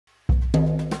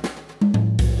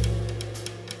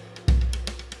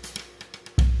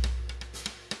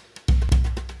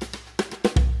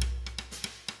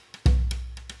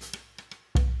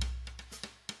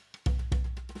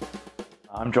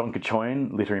I'm John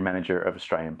Kachoyan, Literary Manager of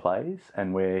Australian Plays,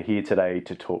 and we're here today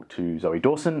to talk to Zoey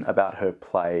Dawson about her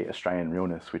play Australian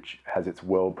Realness, which has its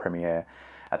world premiere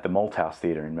at the Malthouse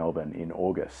Theatre in Melbourne in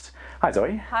August. Hi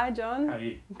Zoey. Hi John. How are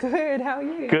you? Good, how are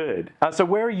you? Good. So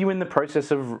where are you in the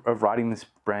process of writing this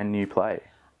brand new play?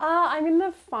 I'm in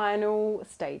the final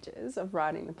stages of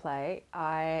writing the play.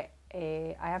 I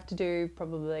have to do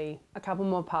probably a couple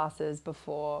more passes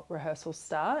before rehearsals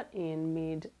start in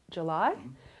mid-July.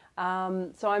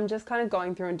 So I'm just kind of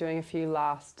going through and doing a few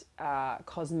last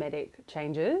cosmetic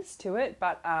changes to it,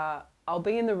 but I'll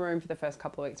be in the room for the first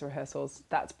couple of weeks of rehearsals.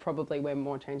 That's probably where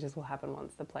more changes will happen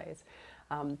once the play is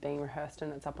being rehearsed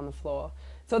and it's up on the floor.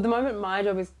 So at the moment my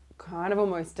job is kind of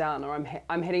almost done, or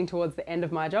I'm heading towards the end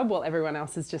of my job while everyone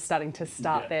else is just starting to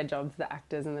start their jobs. The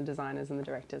actors and the designers and the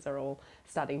directors are all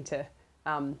starting to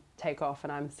take off,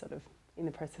 and I'm sort of in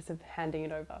the process of handing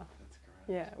it over. That's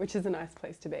great. Yeah, which is a nice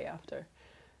place to be after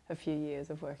a few years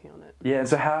of working on it. Yeah,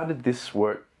 so how did this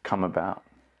work come about?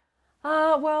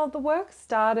 Well, the work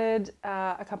started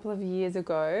a couple of years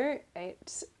ago.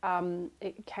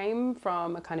 It came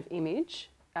from a kind of image,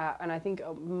 and I think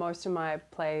most of my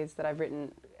plays that I've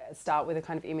written start with a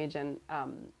kind of image, and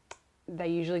they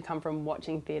usually come from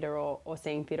watching theatre or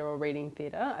seeing theatre or reading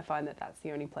theatre. I find that that's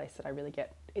the only place that I really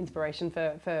get inspiration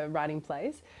for writing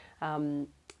plays. And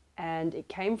it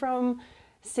came from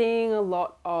seeing a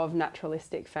lot of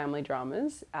naturalistic family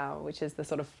dramas, which is the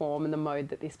sort of form and the mode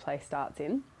that this play starts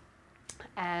in.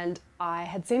 And I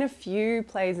had seen a few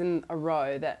plays in a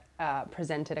row that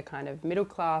presented a kind of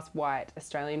middle-class white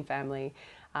Australian family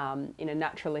in a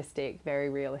naturalistic,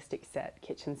 very realistic set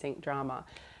kitchen sink drama.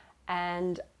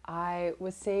 And I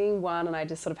was seeing one, and I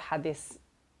just sort of had this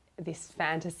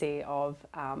fantasy of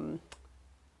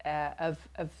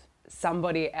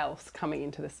somebody else coming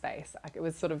into the space. Like, it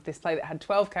was sort of this play that had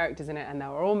 12 characters in it, and they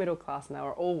were all middle class and they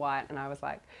were all white, and I was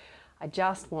like, I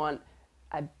just want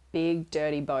a big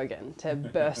dirty bogan to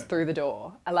burst through the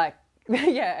door.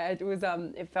 Yeah, it was.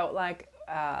 It felt like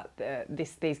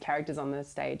these characters on the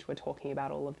stage were talking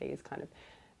about all of these kind of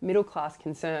middle class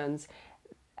concerns,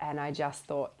 and I just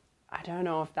thought, I don't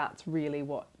know if that's really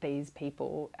what these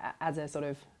people, as a sort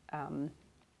of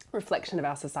reflection of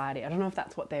our society, I don't know if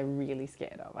that's what they're really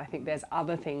scared of. I think there's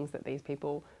other things that these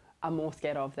people are more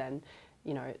scared of than,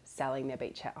 you know, selling their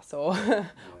beach house or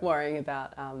worrying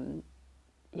about,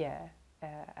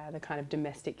 the kind of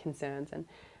domestic concerns.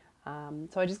 And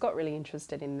so I just got really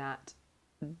interested in that,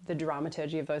 the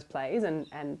dramaturgy of those plays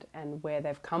and where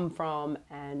they've come from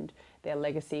and their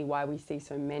legacy, why we see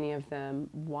so many of them,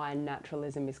 why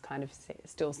naturalism is kind of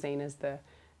still seen as the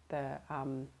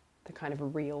kind of a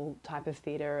real type of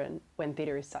theatre, and when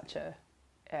theatre is such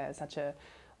a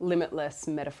limitless,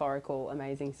 metaphorical,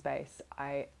 amazing space.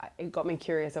 It got me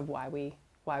curious of why we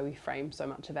frame so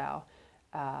much of our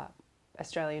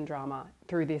Australian drama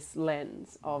through this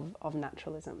lens of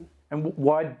naturalism. And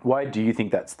why do you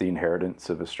think that's the inheritance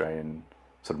of Australian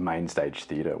sort of main stage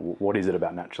theatre? What is it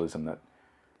about naturalism that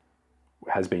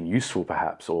has been useful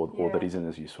perhaps, or that isn't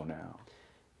as useful now?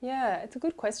 Yeah, it's a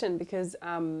good question, because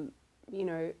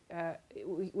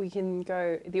we can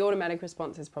go, the automatic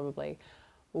response is probably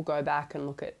we'll go back and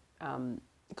look at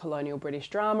colonial British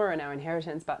drama and our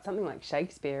inheritance, but something like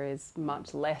Shakespeare is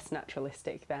much less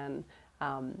naturalistic than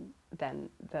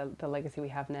the legacy we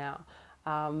have now.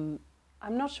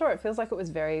 I'm not sure. It feels like it was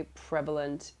very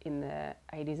prevalent in the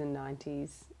 80s and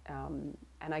 90s,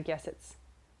 and I guess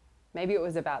maybe it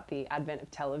was about the advent of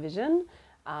television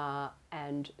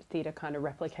and theatre kind of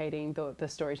replicating the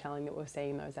storytelling that we're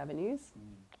seeing in those avenues.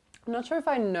 I'm not sure if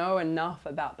I know enough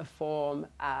about the form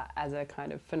as a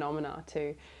kind of phenomena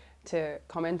to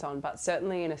comment on, but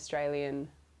certainly in Australian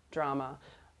drama,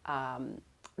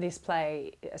 this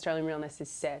play, Australian Realness, is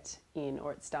set in,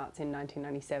 or it starts in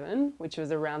 1997, which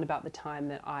was around about the time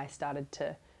that I started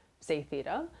to see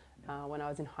theatre. When I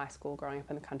was in high school growing up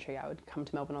in the country, I would come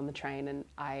to Melbourne on the train, and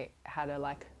I had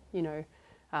a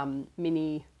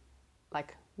mini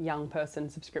young person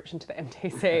subscription to the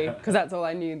MTC because that's all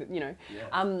I knew,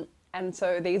 and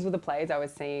so these were the plays I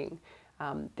was seeing.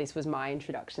 This was my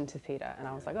introduction to theatre, and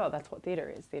I was like, oh, that's what theatre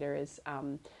is. Theatre is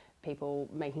people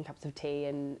making cups of tea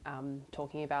and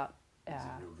talking about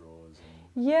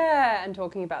and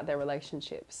talking about their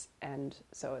relationships. And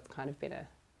so it's kind of been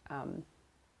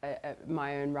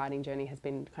my own writing journey has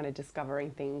been kind of discovering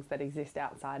things that exist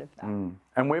outside of that.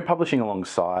 And we're publishing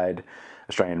alongside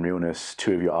Australian Realness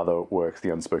two of your other works, The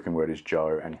Unspoken Word is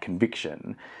Joe and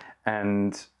Conviction.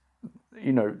 And,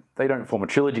 you know, they don't form a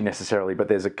trilogy necessarily, but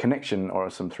there's a connection or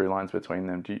some through lines between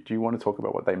them. Do you want to talk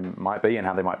about what they might be and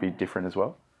how they might be different as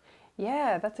well?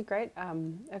 Yeah, that's a great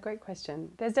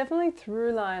question. There's definitely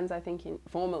through lines, I think,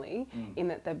 formally, in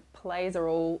that the plays are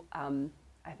all,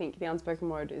 I think the unspoken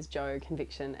word is Joe,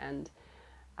 Conviction, and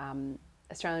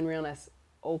Australian Realness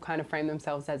all kind of frame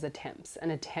themselves as attempts,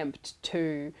 an attempt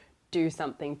to do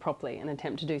something properly, an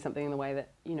attempt to do something in the way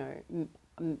that, you know,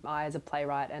 I as a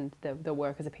playwright and the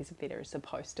work as a piece of theatre is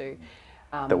supposed to.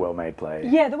 The well-made play.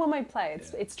 Yeah, the well-made play.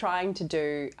 It's trying to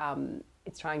do,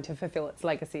 it's trying to fulfil its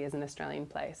legacy as an Australian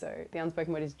play. So the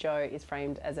unspoken word is Joe is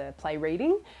framed as a play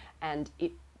reading, and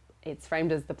it's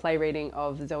framed as the play reading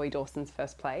of Zoey Dawson's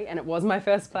first play, and it was my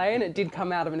first play, and it did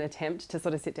come out of an attempt to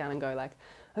sort of sit down and go like,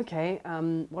 okay,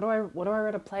 what do I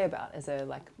write a play about as a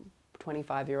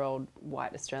 25-year-old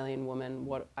white Australian woman?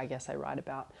 What I guess I write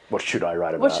about. What should I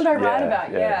write about? What should I write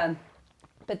about? Yeah.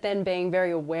 But then being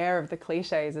very aware of the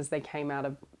cliches as they came out,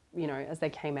 and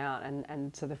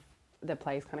so the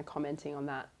play's kind of commenting on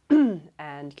that.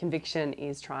 And Conviction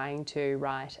is trying to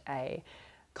write a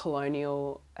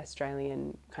colonial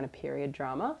Australian kind of period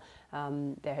drama.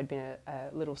 There had been a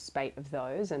little spate of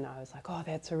those, and I was like, oh,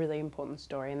 that's a really important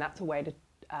story, and that's a way to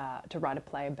write a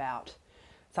play about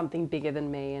something bigger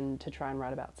than me, and to try and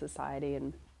write about society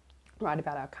and write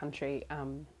about our country.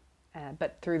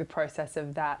 But through the process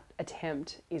of that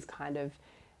attempt is kind of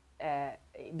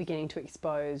beginning to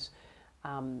expose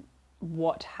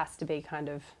what has to be kind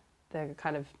of the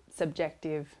kind of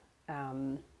subjective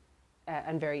and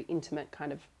very intimate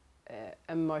kind of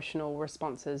emotional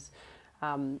responses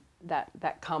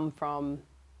that come from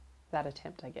that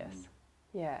attempt, I guess.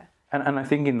 Yeah. And I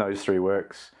think in those three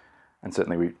works, and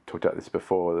certainly we talked about this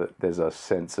before, that there's a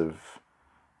sense of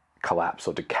collapse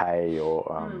or decay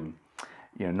or,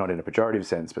 you know, not in a pejorative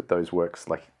sense, but those works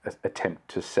attempt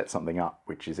to set something up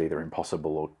which is either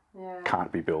impossible or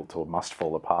can't be built or must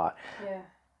fall apart. Yeah.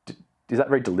 Is that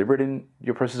very deliberate in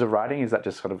your process of writing? Is that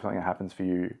just sort of something that happens for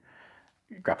you,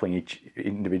 grappling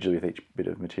individually with each bit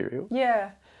of material?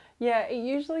 Yeah. It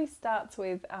usually starts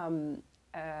with,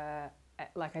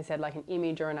 like I said, like an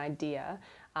image or an idea.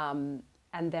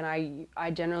 And then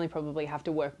I generally probably have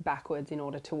to work backwards in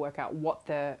order to work out what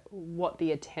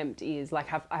the attempt is.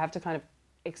 Like I have to kind of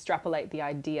extrapolate the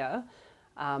idea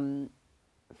from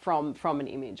an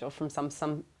image or from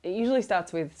some. It usually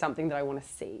starts with something that I want to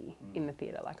see in the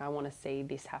theatre. Like I want to see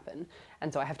this happen,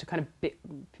 and so I have to kind of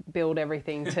build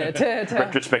everything to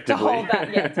retrospectively to hold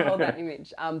that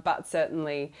image. But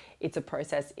certainly it's a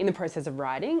process. In the process of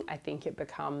writing, I think it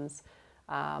becomes.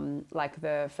 Like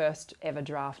the first ever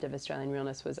draft of Australian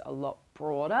Realness was a lot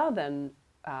broader than,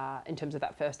 in terms of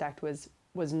that first act, was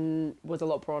a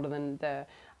lot broader than the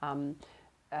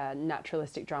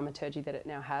naturalistic dramaturgy that it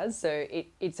now has. So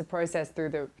it's a process through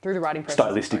the writing process.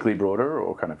 Stylistically broader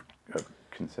or kind of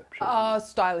conceptual?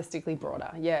 Stylistically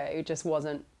broader. Yeah, it just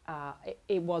wasn't.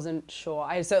 It wasn't sure.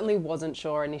 I certainly wasn't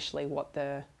sure initially what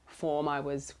the form I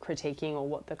was critiquing or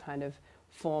what the kind of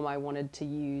form I wanted to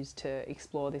use to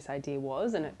explore this idea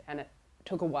was, and it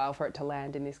took a while for it to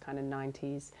land in this kind of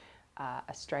 90s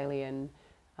Australian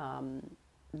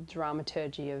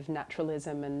dramaturgy of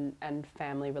naturalism and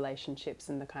family relationships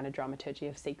and the kind of dramaturgy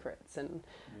of secrets, and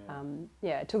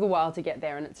it took a while to get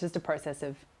there, and it's just a process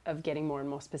of getting more and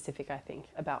more specific, I think,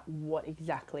 about what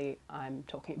exactly I'm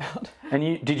talking about.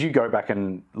 And did you go back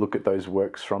and look at those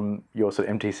works from your sort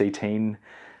of MTC teen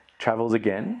travels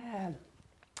again? Yeah.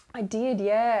 I did,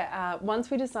 yeah.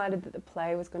 Once we decided that the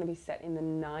play was going to be set in the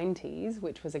 90s,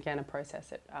 which was again a process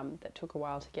that took a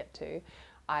while to get to,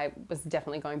 I was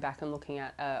definitely going back and looking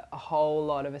at a whole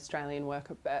lot of Australian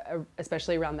work,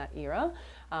 especially around that era,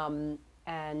 and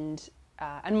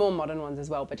more modern ones as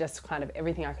well, but just kind of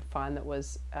everything I could find that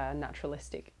was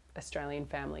naturalistic Australian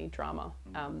family drama.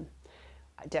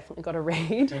 I definitely got to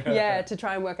read, to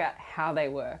try and work out how they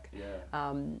work. Yeah.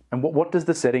 And what does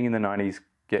the setting in the 90s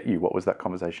get you? What was that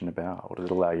conversation about? What did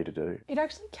it allow you to do? It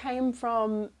actually came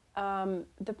from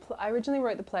I originally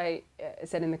wrote the play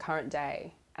set in the current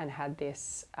day and had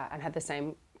this and had the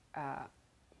same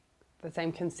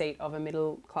conceit of a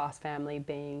middle class family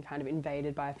being kind of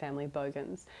invaded by a family of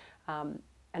bogans, and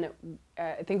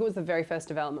I think it was the very first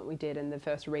development we did and the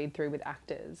first read through with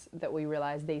actors that we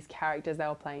realised these characters they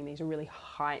were playing, these really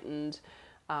heightened,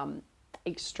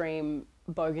 extreme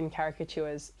bogan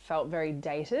caricatures, felt very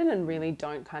dated and really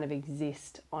don't kind of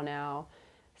exist on our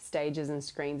stages and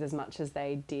screens as much as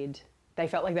they did. They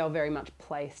felt like they were very much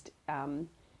placed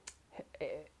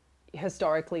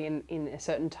historically in a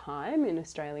certain time in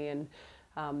Australian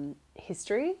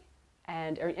history,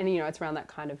 and you know, it's around that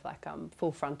kind of like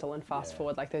full frontal and fast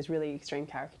forward, like those really extreme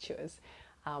caricatures,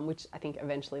 which I think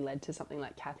eventually led to something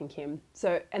like Kath and Kim.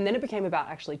 So, and then it became about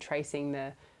actually tracing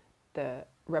the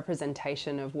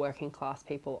representation of working class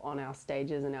people on our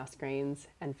stages and our screens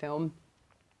and film.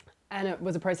 And it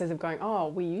was a process of going, oh,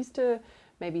 we used to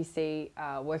maybe see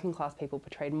working class people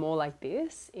portrayed more like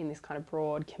this in this kind of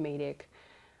broad comedic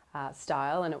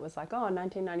style. And it was like, oh,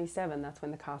 1997, that's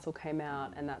when The Castle came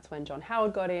out, and that's when John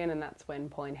Howard got in, and that's when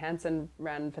Pauline Hanson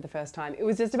ran for the first time. It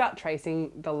was just about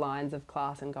tracing the lines of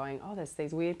class and going, oh, there's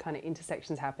these weird kind of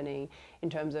intersections happening in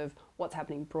terms of what's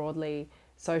happening broadly,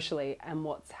 socially, and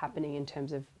what's happening in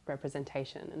terms of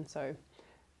representation. And so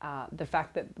the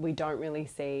fact that we don't really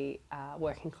see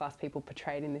working class people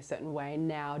portrayed in this certain way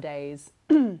nowadays,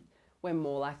 we're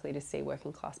more likely to see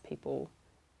working class people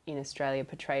in Australia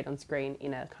portrayed on screen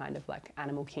in a kind of like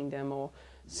Animal Kingdom or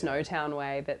Snowtown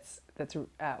way that's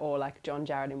or like John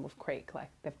Jarratt in Wolf Creek, like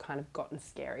they've kind of gotten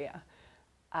scarier.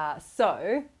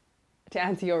 So to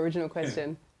answer your original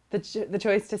question, the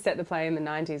choice to set the play in the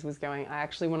 90s was going, I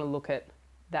actually want to look at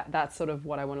that's sort of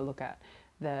what I want to look at,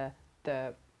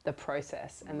 the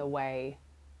process and the way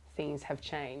things have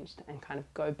changed, and kind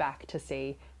of go back to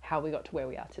see how we got to where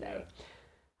we are today.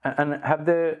 And have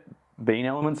there been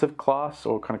elements of class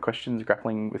or kind of questions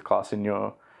grappling with class in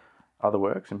your other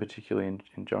works, and particularly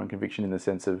in Joe and Conviction, in the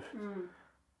sense of,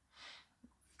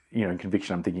 you know, in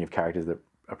Conviction I'm thinking of characters that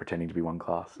are pretending to be one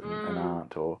class and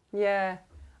aren't, or... Yeah,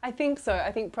 I think so.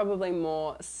 I think probably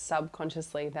more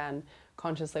subconsciously than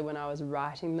consciously when I was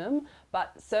writing them,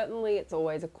 but certainly it's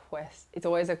always a quest. It's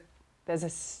always I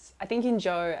think in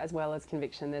Joe as well as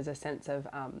Conviction, there's a sense of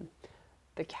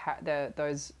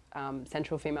those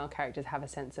central female characters have a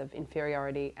sense of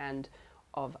inferiority and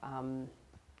of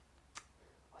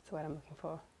what's the word I'm looking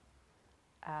for?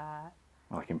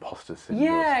 Like imposters.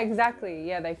 Yeah, exactly.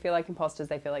 Yeah, they feel like imposters.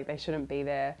 They feel like they shouldn't be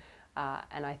there,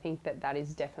 and I think that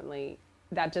is definitely,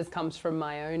 that just comes from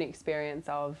my own experience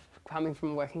of coming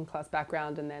from a working class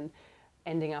background and then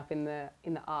ending up in the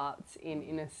arts in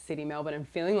inner city Melbourne and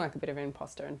feeling like a bit of an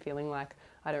imposter and feeling like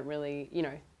I don't really, you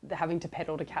know, having to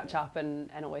pedal to catch up and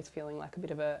always feeling like a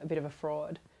bit of a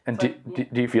fraud. And so,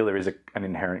 do you feel there is an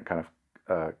inherent kind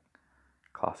of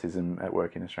classism at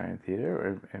work in Australian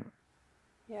theatre?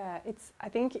 Yeah, I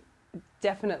think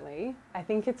definitely. I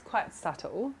think it's quite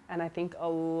subtle, and I think a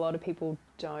lot of people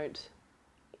don't.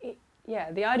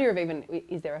 The idea of even,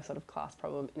 is there a sort of class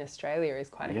problem in Australia is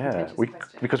quite a contentious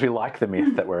question. Because we like the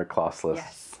myth that we're a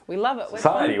classless we love it.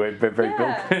 society. We're very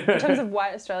built. In terms of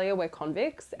white Australia, we're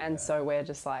convicts, and so we're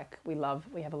just like, we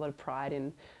have a lot of pride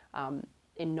in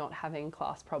not having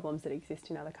class problems that exist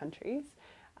in other countries.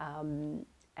 But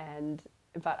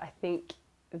I think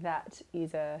that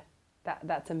is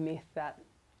that's a myth that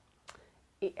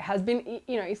it has been,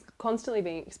 you know, is constantly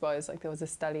being exposed. Like there was a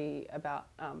study about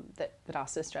that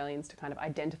asked Australians to kind of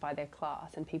identify their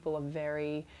class, and people are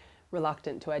very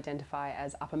reluctant to identify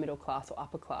as upper middle class or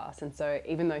upper class. And so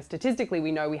even though statistically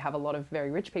we know we have a lot of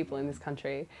very rich people in this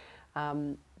country,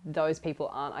 those people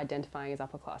aren't identifying as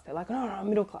upper class. They're like, no, I'm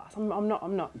middle class. I'm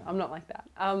not like that.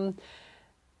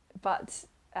 But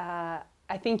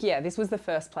I think, this was the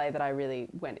first play that I really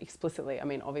went explicitly. I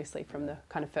mean, obviously from the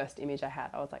kind of first image I had,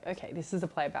 I was like, okay, this is a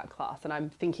play about class, and I'm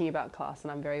thinking about class,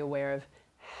 and I'm very aware of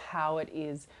how it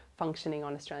is functioning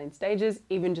on Australian stages,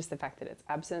 even just the fact that it's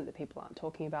absent, that people aren't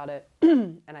talking about it.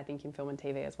 And I think in film and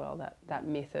TV as well, that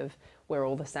myth of we're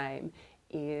all the same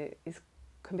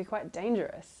can be quite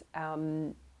dangerous.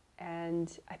 And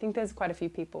I think there's quite a few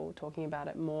people talking about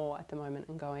it more at the moment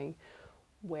and going,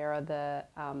 where are the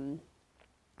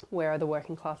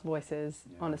working class voices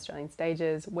on Australian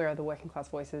stages? Where are the working class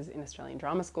voices in Australian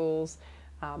drama schools?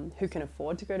 Who can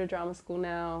afford to go to drama school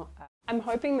now? I'm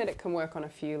hoping that it can work on a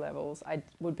few levels.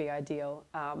 Would be ideal.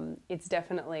 It's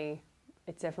definitely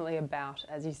about,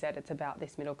 as you said, it's about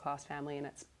this middle class family, and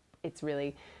it's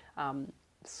really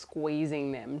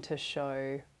squeezing them to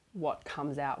show what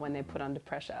comes out when they're put under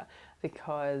pressure.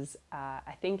 Because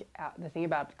I think the thing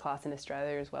about class in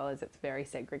Australia as well is it's very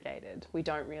segregated.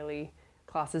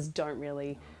 Classes don't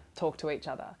really talk to each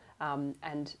other,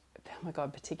 and oh my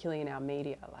God, particularly in our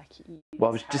media, Well,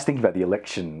 I was just thinking about the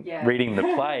election, reading the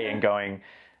play and going,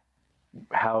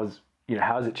 how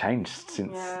has it changed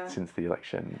since the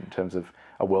election in terms of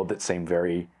a world that seemed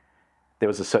there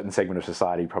was a certain segment of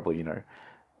society, probably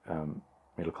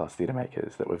middle class theatre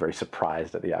makers, that were very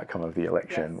surprised at the outcome of the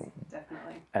election. Yes,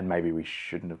 definitely. And maybe we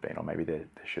shouldn't have been, or maybe there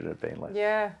should have been less.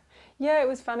 Yeah, it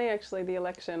was funny actually, the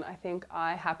election. I think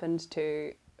I happened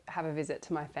to have a visit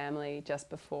to my family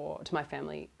to my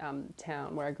family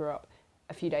town where I grew up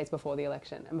a few days before the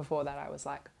election. And before that I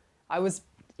was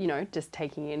just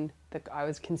taking in, I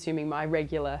was consuming my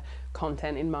regular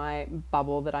content in my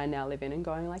bubble that I now live in and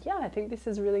going like, I think this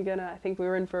is really I think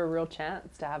we're in for a real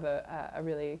chance to have a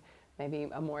really maybe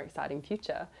a more exciting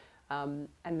future. And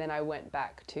then I went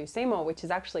back to Seymour, which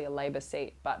is actually a Labor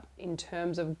seat, but in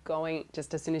terms of going,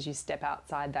 just as soon as you step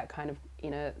outside that kind of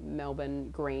inner Melbourne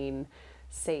green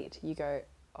seat, you go,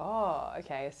 oh,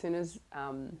 okay, as soon as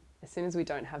we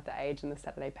don't have The Age and the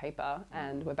Saturday paper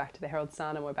and we're back to the Herald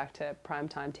Sun and we're back to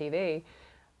primetime TV,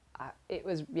 it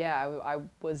was, I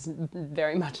was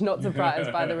very much not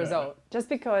surprised by the result, just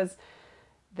because,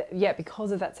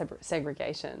 because of that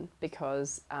segregation,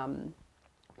 because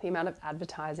the amount of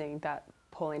advertising that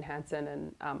Pauline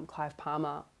Hanson and Clive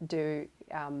Palmer do,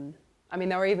 I mean,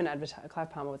 they were even Clive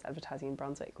Palmer was advertising in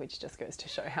Brunswick, which just goes to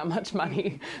show how much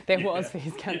money there was for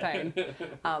his campaign.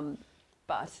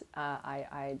 But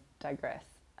I digress.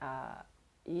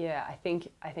 I think.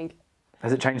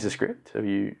 Has it changed the script?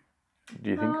 Do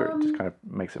you think, or it just kind of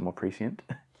makes it more prescient?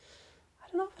 I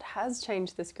don't know if it has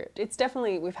changed the script. It's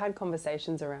definitely, we've had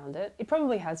conversations around it. It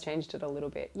probably has changed it a little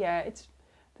bit. Yeah,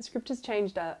 the script has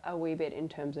changed a wee bit in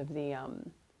terms of the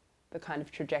kind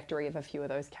of trajectory of a few of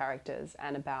those characters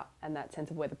and that sense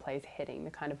of where the play's heading,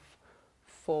 the kind of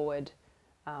forward,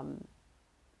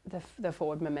 the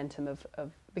forward momentum of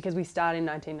because we start in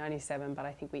 1997, but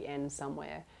I think we end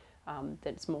somewhere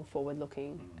that's more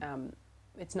forward-looking.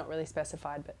 It's not really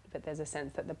specified, but there's a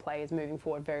sense that the play is moving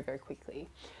forward very, very quickly.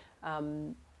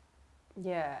 I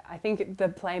think the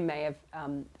play may have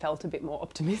felt a bit more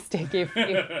optimistic if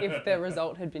the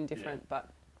result had been different, but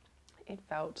it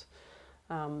felt,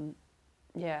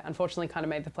 unfortunately kind of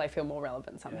made the play feel more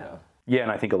relevant somehow. Yeah,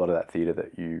 and I think a lot of that theatre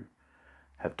that you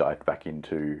have dived back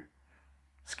into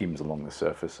skims along the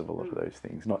surface of a lot of those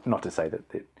things. Not to say that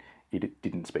it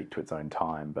didn't speak to its own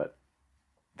time, but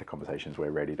the conversations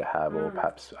we're ready to have or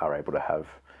perhaps are able to have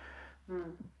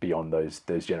beyond those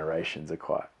generations are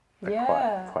quite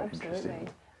interesting.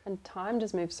 And time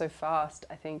just moves so fast.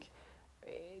 I think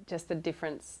just the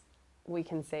difference we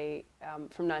can see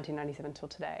from 1997 till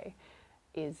today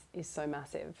is so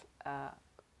massive.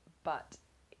 But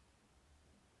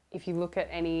if you look at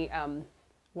any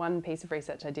one piece of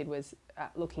research I did was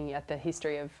looking at the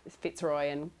history of Fitzroy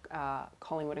and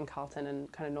Collingwood and Carlton and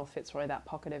kind of North Fitzroy, that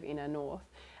pocket of inner north,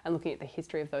 and looking at the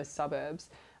history of those suburbs.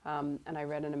 And I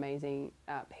read an amazing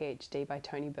PhD by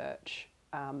Tony Birch,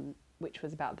 which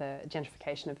was about the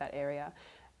gentrification of that area,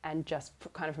 and just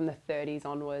kind of from the 30s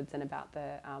onwards, and about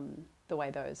the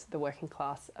way the working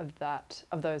class of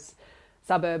those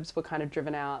suburbs were kind of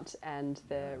driven out, and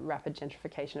the rapid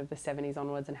gentrification of the 70s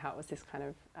onwards, and how it was this kind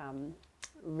of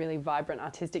really vibrant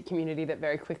artistic community that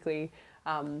very quickly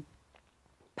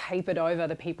papered over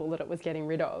the people that it was getting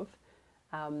rid of.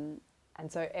 And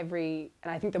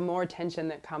I think the more attention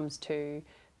that comes to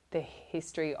the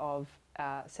history of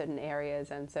certain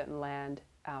areas and certain land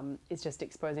is just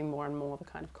exposing more and more the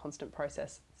kind of constant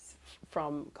process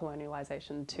from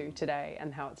colonialisation to today,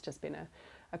 and how it's just been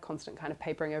a constant kind of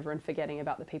papering over and forgetting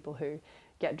about the people who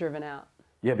get driven out.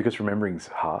 Yeah, because remembering's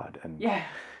hard and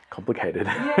complicated.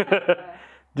 Yeah.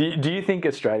 Do you think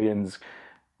Australians,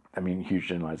 I mean, huge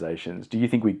generalisations, do you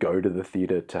think we go to the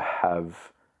theatre to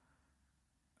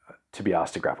be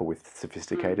asked to grapple with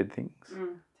sophisticated things?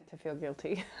 To feel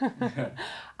guilty. It's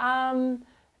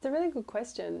a really good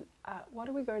question. What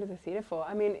do we go to the theatre for?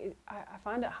 I mean, I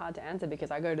find it hard to answer, because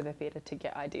I go to the theatre to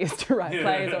get ideas to write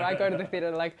plays, or I go to the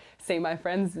theatre to see my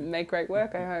friends make great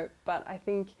work, I hope. But I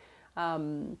think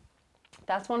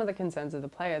that's one of the concerns of the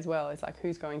play as well, is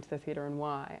who's going to the theatre and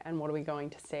why, and what are we going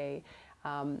to see?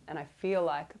 And I feel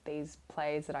like these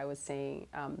plays that I was seeing,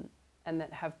 and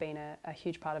that have been a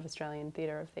huge part of Australian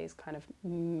theatre, of these kind of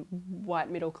white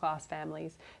middle class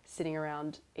families sitting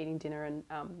around eating dinner and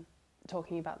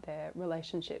talking about their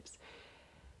relationships,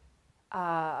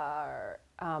 are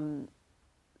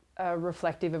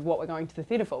reflective of what we're going to the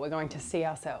theatre for. We're going to see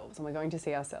ourselves, and we're going to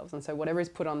see ourselves. And so whatever is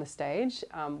put on the stage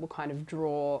will kind of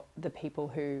draw the people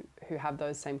who have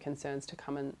those same concerns to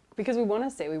come in, because we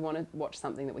want to watch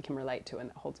something that we can relate to and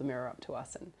that holds a mirror up to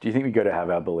us. And do you think we go to have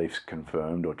our beliefs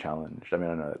confirmed or challenged? I mean,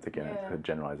 I know that's again a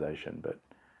generalisation, but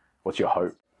what's your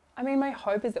hope? I mean, my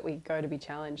hope is that we go to be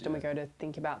challenged and we go to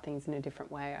think about things in a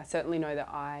different way. I certainly know that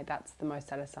that's the most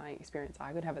satisfying experience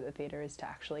I could have at the theatre, is to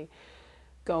actually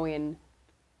go in,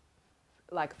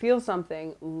 feel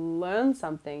something, learn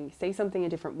something, see something a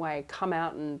different way, come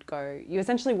out and go. You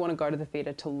essentially want to go to the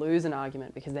theatre to lose an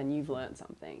argument, because then you've learned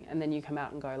something, and then you come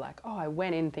out and go oh, I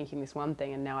went in thinking this one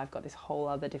thing, and now I've got this whole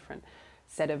other different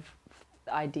set of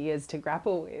ideas to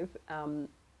grapple with.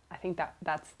 I think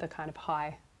that's the kind of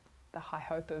high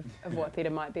hope of what theatre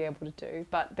might be able to do.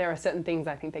 But there are certain things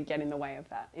I think that get in the way of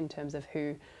that, in terms of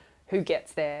who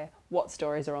gets there, what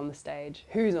stories are on the stage,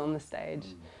 who's on the stage.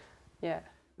 Yeah.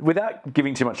 Without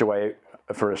giving too much away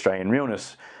for Australian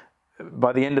Realness,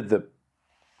 by the end of the,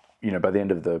 by the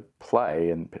end of the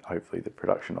play and hopefully the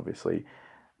production, obviously,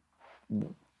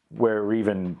 we're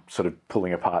even sort of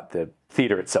pulling apart the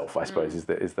theatre itself, I suppose, is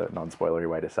the non-spoilery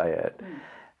way to say it.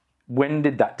 When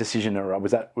did that decision arrive?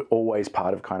 Was that always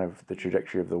part of kind of the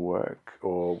trajectory of the work,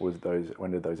 or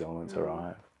when did those elements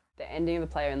arrive? The ending of the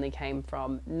play only came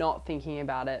from not thinking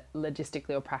about it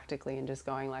logistically or practically and just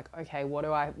going like, okay, what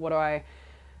do I,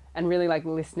 and really like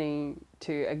listening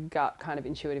to a gut kind of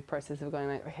intuitive process of going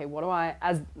like, okay, what do I,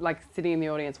 as like sitting in the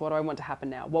audience, what do I want to happen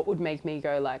now? What would make me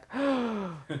go like,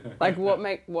 like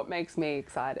what makes me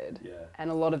excited? Yeah. And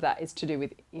a lot of that is to do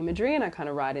with imagery, and I kind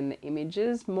of write in the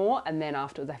images more, and then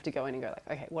afterwards I have to go in and go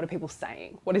like, okay, what are people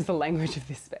saying? What is the language of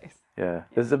this space? Yeah,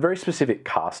 there's a very specific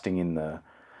casting in the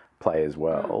play as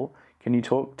well. Can you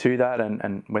talk to that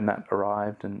and when that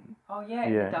arrived? And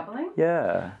the doubling?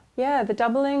 Yeah. Yeah, the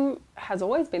doubling has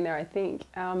always been there, I think.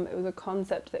 It was a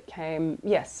concept that came,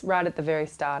 yes, right at the very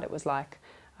start. It was like,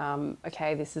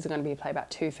 okay, this is going to be a play about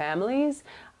two families.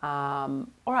 All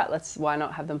right, why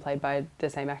not have them played by the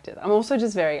same actors? I'm also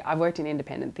just I've worked in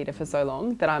independent theatre for so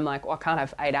long that I'm like, well, I can't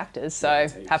have 8 actors, so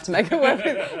have to make it work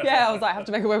with, I was like, have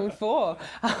to make it work with 4.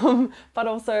 But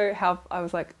also I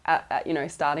was like,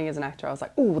 starting as an actor, I was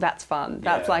like, oh, that's fun.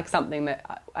 That's like something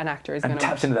that an actor is going to...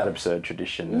 taps into that absurd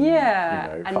tradition.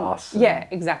 And, and farce.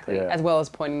 Exactly. Yeah. As well as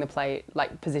pointing the play,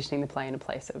 like positioning the play in a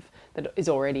place that is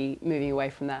already moving away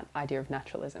from that idea of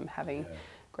naturalism, having...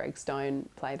 Greg Stone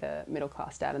play the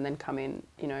middle-class dad and then come in,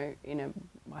 in a,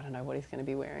 I don't know what he's going to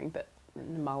be wearing, but a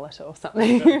mullet or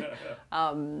something.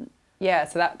 So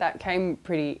that came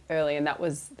pretty early, and that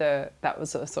was a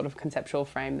sort of conceptual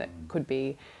frame that could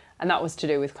be, and that was to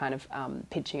do with kind of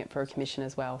pitching it for a commission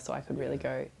as well, so I could really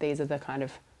go, these are the kind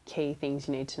of key things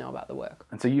you need to know about the work.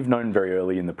 And so you've known very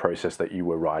early in the process that you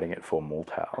were writing it for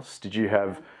Malthouse.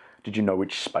 Did you know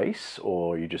which space,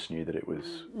 or you just knew that it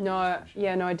was... No, I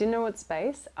didn't know what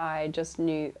space. I just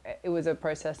knew it was a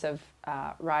process of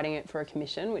writing it for a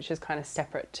commission, which is kind of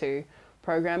separate to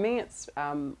programming. It's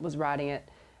was writing it,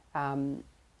 and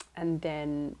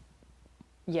then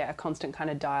a constant kind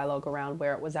of dialogue around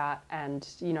where it was at, and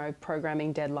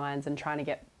programming deadlines and trying to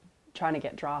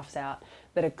get drafts out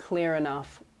that are clear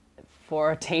enough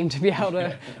for a team to be able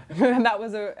to, and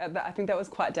I think that was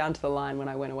quite down to the line when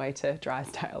I went away to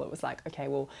Drysdale. It was like, okay,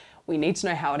 well, we need to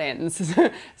know how it ends.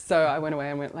 So I went away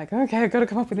and went like, okay, I've got to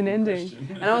come up with an ending.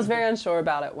 And I was very unsure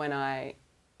about it when I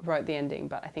wrote the ending,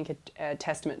 but I think a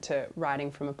testament to writing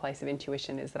from a place of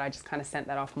intuition is that I just kind of sent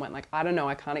that off and went like, I don't know,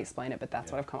 I can't explain it, but that's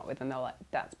what I've come up with. And they're like,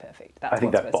 that's perfect. I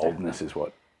think that boldness is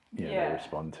what they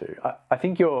respond to. I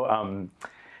think you're...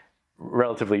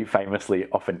 relatively famously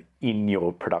often in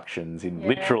your productions in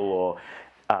literal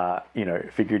or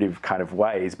figurative kind of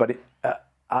ways, but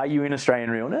are you in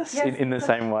Australian Realness in the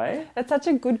same way? That's such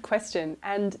a good question,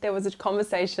 and there was a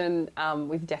conversation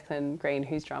with Declan Green,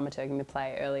 who's dramaturging the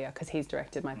play earlier, because he's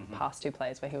directed my past 2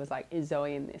 plays, where he was like, is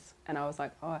Zoey in this? And I was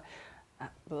like, I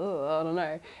don't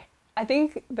know. I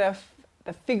think the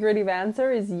figurative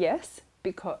answer is yes,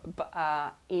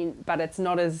 but it's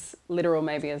not as literal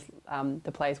maybe as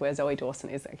the plays where Zoey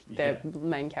Dawson is the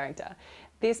main character.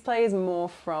 This play is more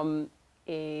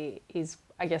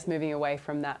I guess moving away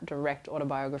from that direct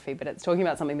autobiography, but it's talking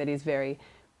about something that is very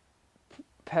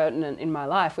pertinent in my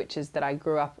life, which is that I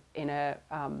grew up in a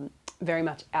very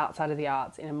much outside of the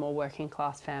arts, in a more working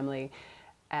class family,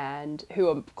 and who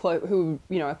are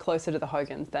closer to the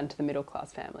Hogans than to the middle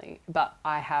class family. But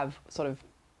I have sort of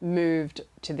moved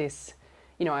to this.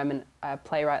 I'm a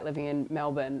playwright living in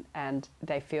Melbourne, and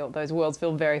those worlds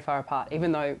feel very far apart,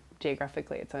 even though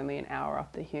geographically it's only an hour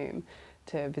up the Hume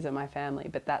to visit my family.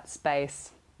 But that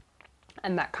space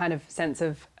and that kind of sense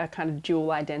of a kind of dual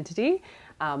identity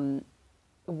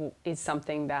is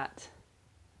something that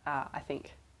I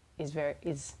think is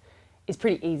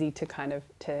pretty easy to kind of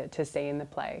to see in the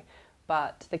play.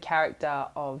 But the character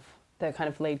of the kind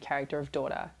of lead character of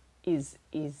daughter is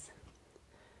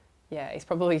it's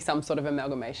probably some sort of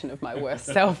amalgamation of my worst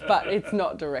self, but it's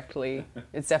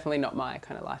definitely not my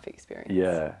kind of life experience.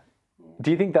 Yeah. Do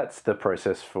you think that's the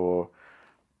process for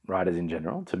writers in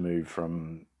general, to move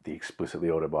from the explicitly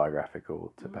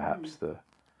autobiographical to perhaps the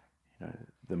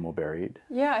more buried?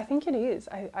 Yeah, I think it is.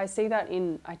 I see that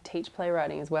I teach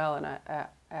playwriting as well, and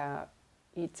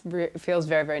it feels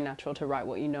very, very natural to write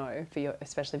what you know,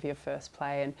 especially for your first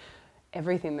play, and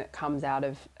everything that comes out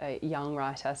of a young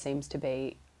writer seems to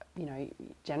be,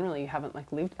 generally you haven't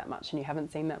lived that much and you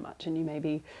haven't seen that much, and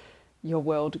maybe your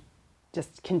world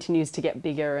just continues to get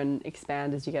bigger and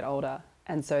expand as you get older.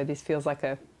 And so this feels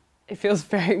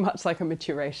very much like a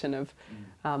maturation of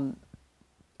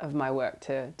my work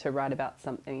to write about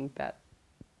something that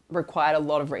required a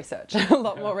lot of research, a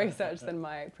lot more research than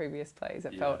my previous plays.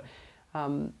 It felt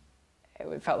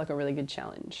like a really good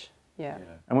challenge. Yeah.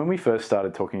 And when we first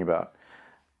started talking about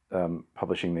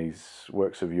publishing these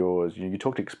works of yours, you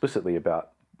talked explicitly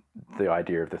about the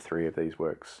idea of the three of these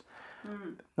works,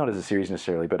 not as a series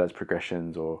necessarily, but as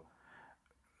progressions. Or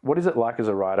what is it like as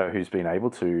a writer who's been able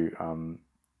to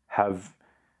have,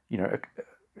 a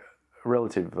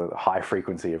relative high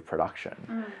frequency of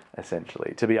production,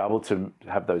 essentially, to be able to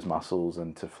have those muscles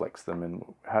and to flex them? And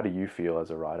how do you feel as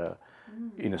a writer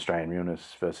in Australian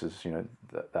Realness versus,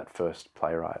 that first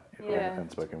playwright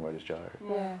and spoken word as Joe?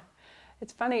 Yeah.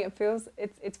 It's funny,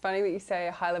 it's funny that you say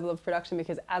a high level of production,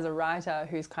 because as a writer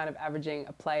who's kind of averaging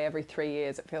a play every 3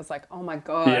 years, it feels like, oh my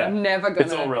God, I'm never going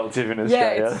to... It's all relative in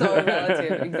Australia. Yeah, it's so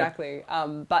relative, exactly.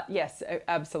 But yes,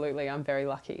 absolutely, I'm very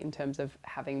lucky in terms of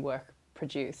having work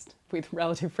produced with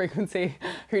relative frequency.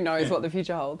 Who knows what the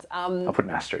future holds. I'll put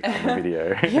an asterisk on the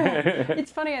video.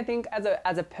 It's funny, I think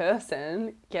as a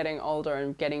person, getting older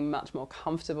and getting much more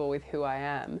comfortable with who I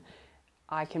am,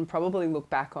 I can probably look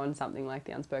back on something like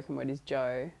The Unspoken Word is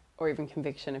Joe, or even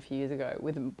Conviction a few years ago,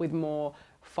 with more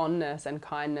fondness and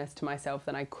kindness to myself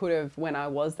than I could have when I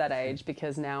was that age,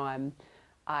 because now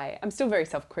I'm still very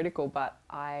self-critical, but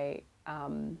I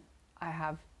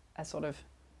have a sort of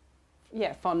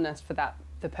fondness for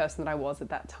the person that I was at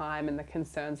that time and the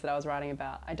concerns that I was writing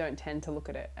about. I don't tend to look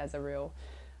at it as a real...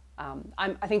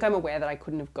 I think I'm aware that I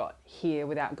couldn't have got here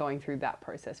without going through that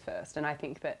process first, and I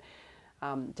think that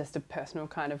just a personal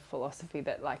kind of philosophy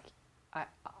that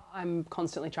I'm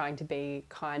constantly trying to be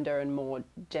kinder and more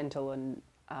gentle and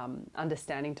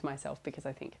understanding to myself, because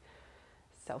I think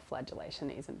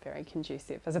self-flagellation isn't very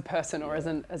conducive as a person or as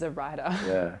a writer.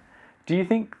 Yeah. Do you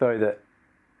think though that,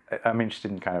 I'm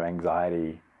interested in kind of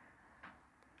anxiety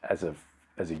as a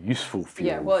useful field?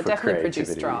 Yeah, well, it for definitely creativity.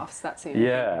 produced drafts. That's it.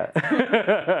 Yeah.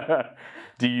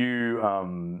 Do you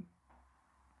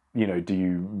do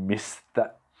you miss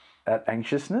that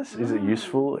anxiousness? Is it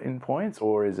useful in points,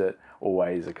 or is it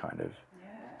always a kind of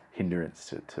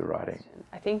hindrance to writing?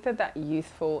 I think that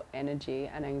youthful energy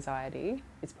and anxiety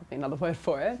is probably another word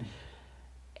for it,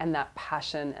 and that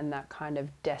passion and that kind of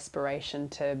desperation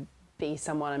to be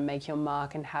someone and make your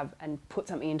mark and put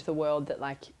something into the world that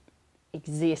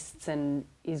exists and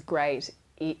is great,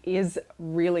 it is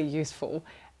really useful,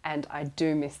 and I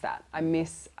do miss that. I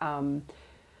miss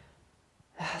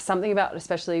something about,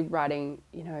 especially writing,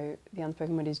 The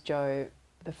Unspoken Word is Joe,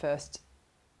 the first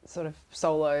sort of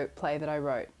solo play that I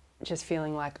wrote, just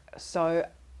feeling so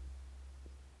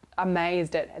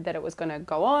amazed that it was going to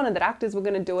go on and that actors were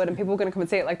going to do it and people were going to come and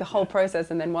see it, the whole process.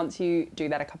 And then once you do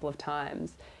that a couple of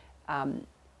times,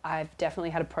 I've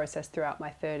definitely had a process throughout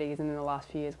my 30s and in the last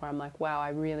few years where I'm like,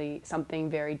 wow, something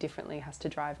very differently has to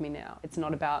drive me now. It's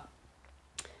not about,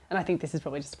 and I think this is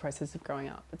probably just a process of growing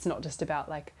up, it's not just about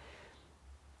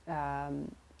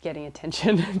getting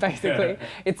attention, basically.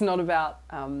 It's not about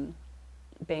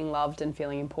being loved and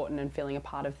feeling important and feeling a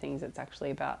part of things. It's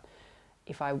actually about,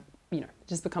 it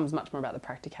just becomes much more about the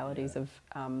practicalities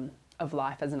of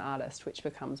life as an artist, which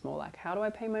becomes more like, how do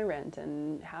I pay my rent,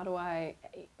 and how do I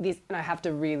and I have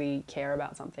to really care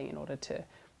about something in order to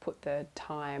put the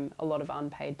time, a lot of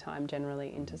unpaid time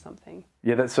generally, into something.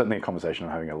 Yeah, that's certainly a conversation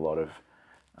I'm having a lot of,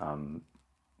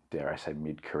 dare I say,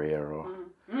 mid-career or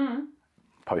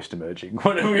post-emerging,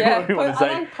 whatever you want to say.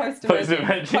 I like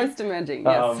post-emerging. Post-emerging,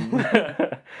 yes.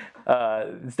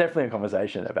 It's definitely a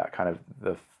conversation about kind of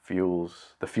the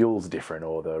fuel's different,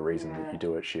 or the reason that you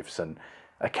do it shifts, and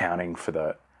accounting for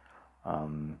that.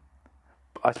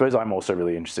 I suppose I'm also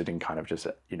really interested in kind of just,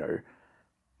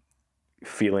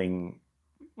 feeling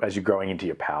as you're growing into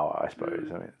your power, I suppose.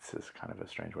 I mean, it's just kind of a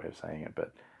strange way of saying it,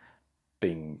 but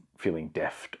feeling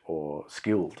deft or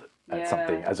skilled at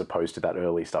something, as opposed to that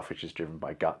early stuff which is driven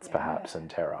by guts perhaps and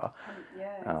terror.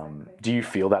 Exactly. Do you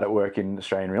feel that at work in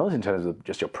Australian Realness in terms of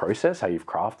just your process, how you've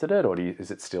crafted it, or is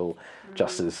it still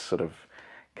just as sort of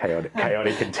chaotic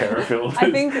and terror-filled?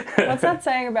 I think, what's that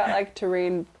saying about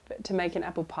to make an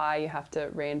apple pie you have to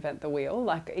reinvent the wheel?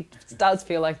 It does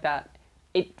feel like that.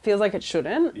 It feels like it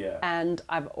shouldn't, and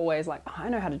I've always I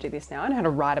know how to do this now. I know how to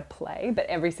write a play, but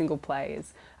every single play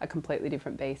is a completely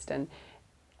different beast. And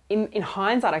in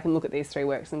hindsight, I can look at these three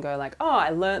works and go oh,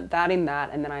 I learnt that in that,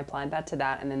 and then I applied that to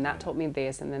that, and then that taught me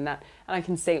this, and then that, and I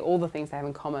can see all the things they have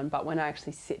in common. But when I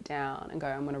actually sit down and go,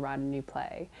 I'm going to write a new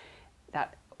play,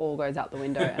 that all goes out the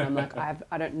window, and I'm like,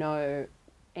 I don't know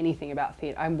anything about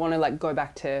theatre. I want to go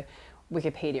back to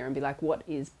Wikipedia and be like, what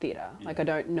is theatre? I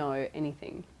don't know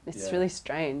anything. It's really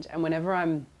strange. And whenever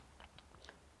I'm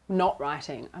not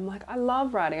writing, I'm like, I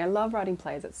love writing. I love writing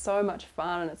plays. It's so much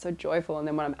fun and it's so joyful. And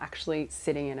then when I'm actually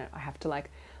sitting in it, I have to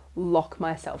lock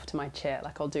myself to my chair.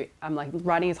 Like I'm like,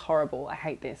 writing is horrible. I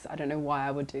hate this. I don't know why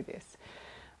I would do this.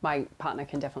 My partner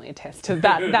can definitely attest to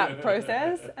that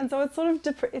process. And so it's sort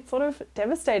of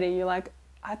devastating. You're like,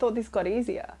 I thought this got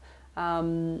easier.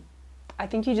 I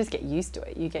think you just get used to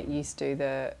it. You get used to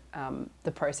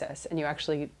the process, and you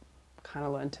actually kind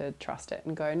of learn to trust it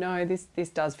and go, no, this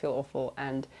does feel awful,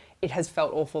 and it has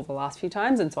felt awful the last few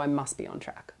times, and so I must be on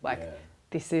track. Like,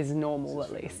 this is normal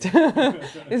at least.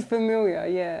 It's familiar,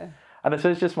 yeah. And I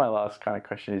suppose just my last kind of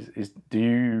question is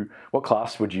what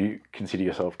class would you consider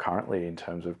yourself currently in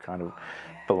terms of kind of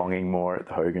belonging more at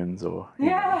the Hogans or?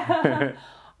 Yeah.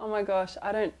 Oh my gosh,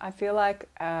 I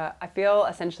feel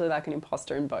essentially like an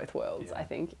imposter in both worlds. Yeah. I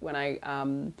think when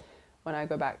I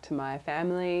go back to my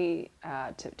family,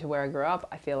 to where I grew up,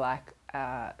 I feel like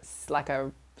a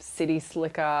city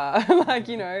slicker, like,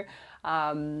 you know,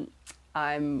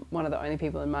 I'm one of the only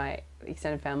people in my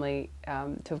extended family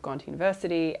to have gone to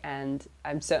university, and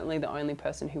I'm certainly the only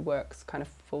person who works kind of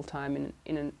full time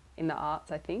in the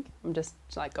arts. I think I'm just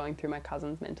like going through my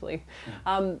cousins mentally,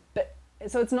 but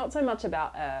so it's not so much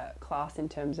about a class in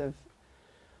terms of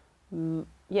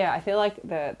I feel like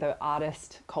the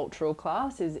artist cultural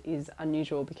class is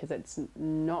unusual because it's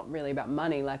not really about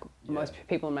money. Like most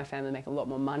people in my family make a lot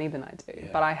more money than I do,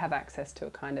 but I have access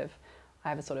to I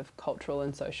have a sort of cultural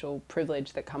and social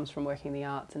privilege that comes from working in the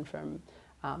arts and from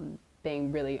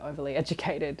being really overly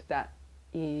educated that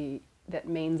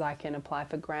means I can apply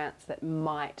for grants that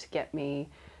might get me,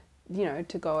 you know,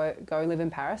 to go live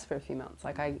in Paris for a few months.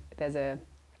 Like there's a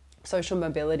social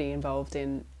mobility involved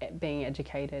in being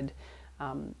educated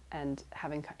and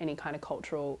having any kind of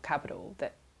cultural capital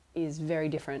that is very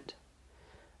different.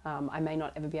 I may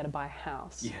not ever be able to buy a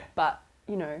house, but,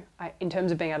 you know, in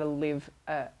terms of being able to live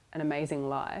an amazing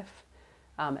life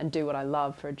and do what I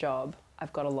love for a job,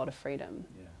 I've got a lot of freedom.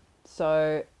 Yeah.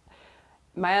 So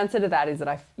my answer to that is that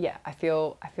I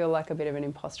feel like a bit of an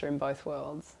imposter in both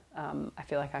worlds. I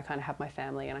feel like I kind of have my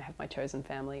family and I have my chosen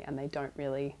family, and they don't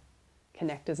really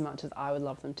connect as much as I would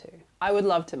love them to. I would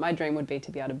love to, my dream would be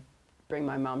to be able to bring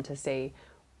my mum to see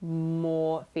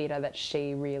more theatre that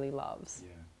she really loves.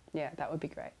 Yeah, that would be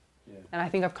great. Yeah. And I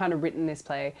think I've kind of written this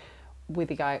play with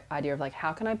the idea of like,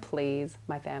 how can I please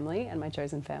my family and my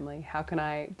chosen family? How can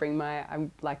I bring I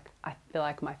feel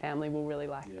like my family will really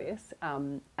like this,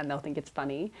 and they'll think it's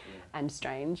funny and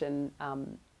strange,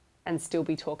 and still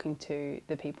be talking to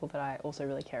the people that I also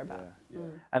really care about. Yeah.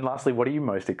 And lastly, what are you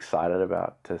most excited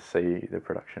about to see the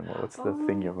production? What's the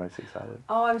thing you're most excited?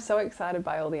 Oh, I'm so excited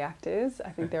by all the actors. I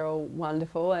think they're all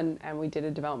wonderful, and we did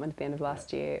a development at the end of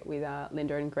last year with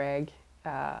Linda and Greg,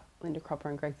 Linda Cropper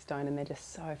and Greg Stone, and they're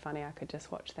just so funny. I could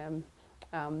just watch them.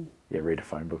 Read a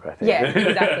phone book, I think. Yeah,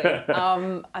 exactly.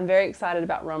 I'm very excited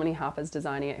about Romany Harper's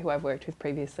designing it, who I've worked with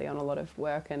previously on a lot of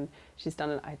work, and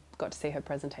I got to see her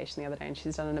presentation the other day, and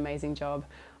she's done an amazing job.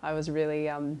 I was really,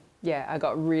 I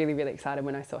got really, really excited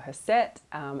when I saw her set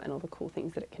and all the cool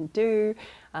things that it can do.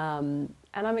 And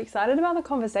I'm excited about the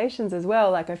conversations as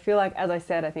well. Like, I feel like, as I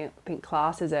said, I think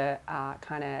class is a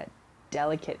kind of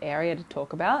delicate area to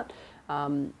talk about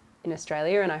in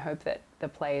Australia, and I hope that the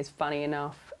play is funny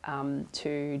enough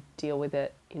to deal with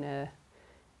it in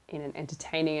an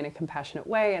entertaining and a compassionate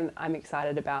way. And I'm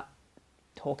excited about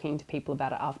talking to people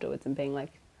about it afterwards and being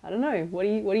like, I don't know, what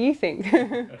do you think?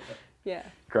 Yeah.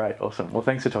 Great, awesome. Well,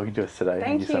 thanks for talking to us today.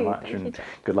 Thank you so much, and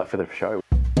good luck for the show.